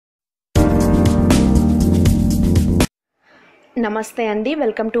నమస్తే అండి,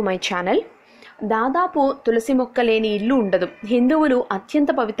 welcome to my channel. దాదాపు తులసి మొక్క లేని ఇల్లు ఉండదు. హిందువులు అత్యంత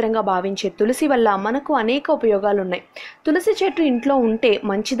పవిత్రంగా భావించే తులసి వల్ల మనకు అనేక ఉపయోగాలు ఉన్నాయి. తులసి చెట్టు ఇంట్లో ఉంటే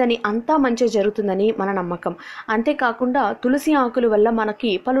మంచిదని, అంతా మంచి జరుగుతుందని మన నమ్మకం. అంతేకాకుండా తులసి ఆకుల వల్ల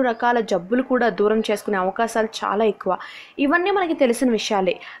మనకి పలు రకాల జబ్బులు కూడా దూరం చేసుకునే అవకాశాలు చాలా ఎక్కువ. ఇవన్నీ మనకి తెలిసిన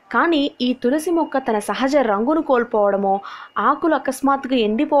విషయాలే. కానీ ఈ తులసి మొక్క తన సహజ రంగును కోల్పోవడమో, ఆకులు అకస్మాత్తుగా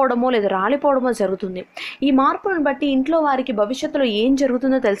ఎండిపోవడమో లేదా రాలిపోవడమో జరుగుతుంది. ఈ మార్పులను బట్టి ఇంట్లో వారికి భవిష్యత్తులో ఏం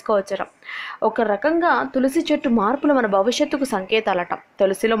జరుగుతుందో తెలుసుకోవచ్చట. ఒక రకంగా తులసి చెట్టు మార్పులు మన భవిష్యత్తుకు సంకేతాలట.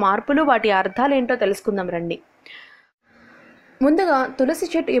 తులసిలో మార్పులు, వాటి అర్థాలు ఏంటో తెలుసుకుందాం రండి. ముందుగా తులసి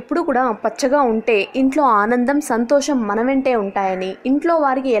చెట్టు ఎప్పుడు కూడా పచ్చగా ఉంటే ఇంట్లో ఆనందం, సంతోషం మన వెంటే ఉంటాయని, ఇంట్లో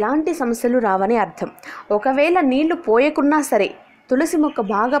వారికి ఎలాంటి సమస్యలు రావని అర్థం. ఒకవేళ నీళ్లు పోయకున్నా సరే తులసి మొక్క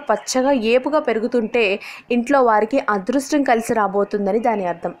బాగా పచ్చగా ఏపుగా పెరుగుతుంటే ఇంట్లో వారికి అదృష్టం కలిసి రాబోతుందని దాని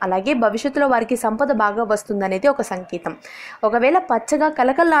అర్థం. అలాగే భవిష్యత్తులో వారికి సంపద బాగా వస్తుందనేది ఒక సంకేతం. ఒకవేళ పచ్చగా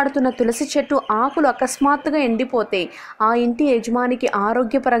కలకల్లాడుతున్న తులసి చెట్టు ఆకులు అకస్మాత్తుగా ఎండిపోతే ఆ ఇంటి యజమానికి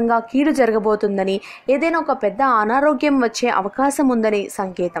ఆరోగ్యపరంగా కీడు జరగబోతుందని, ఏదైనా ఒక పెద్ద అనారోగ్యం వచ్చే అవకాశం ఉందని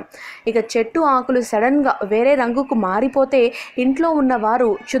సంకేతం. ఇక చెట్టు ఆకులు సడన్గా వేరే రంగుకు మారిపోతే ఇంట్లో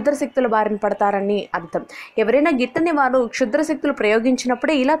ఉన్నవారు క్షుద్రశక్తుల బారిన పడతారని అర్థం. ఎవరైనా గిట్టని వారు క్షుద్రశక్తులు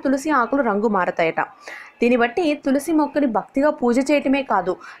ప్రయోగించినప్పుడే ఇలా తులసి ఆకులు రంగు మారతాయట. దీన్ని బట్టి తులసి మొక్కని భక్తిగా పూజ చేయటమే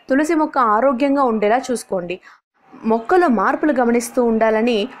కాదు, తులసి మొక్క ఆరోగ్యంగా ఉండేలా చూసుకోండి. మొక్కలో మార్పులు గమనిస్తూ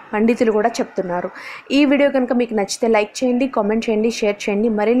ఉండాలని పండితులు కూడా చెప్తున్నారు. ఈ వీడియో కనుక మీకు నచ్చితే లైక్ చేయండి, కామెంట్ చేయండి, షేర్ చేయండి.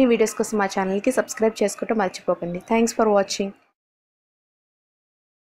 మరిన్ని వీడియోస్ కోసం మా ఛానల్కి సబ్స్క్రైబ్ చేసుకోవటం మర్చిపోకండి. Thanks for watching.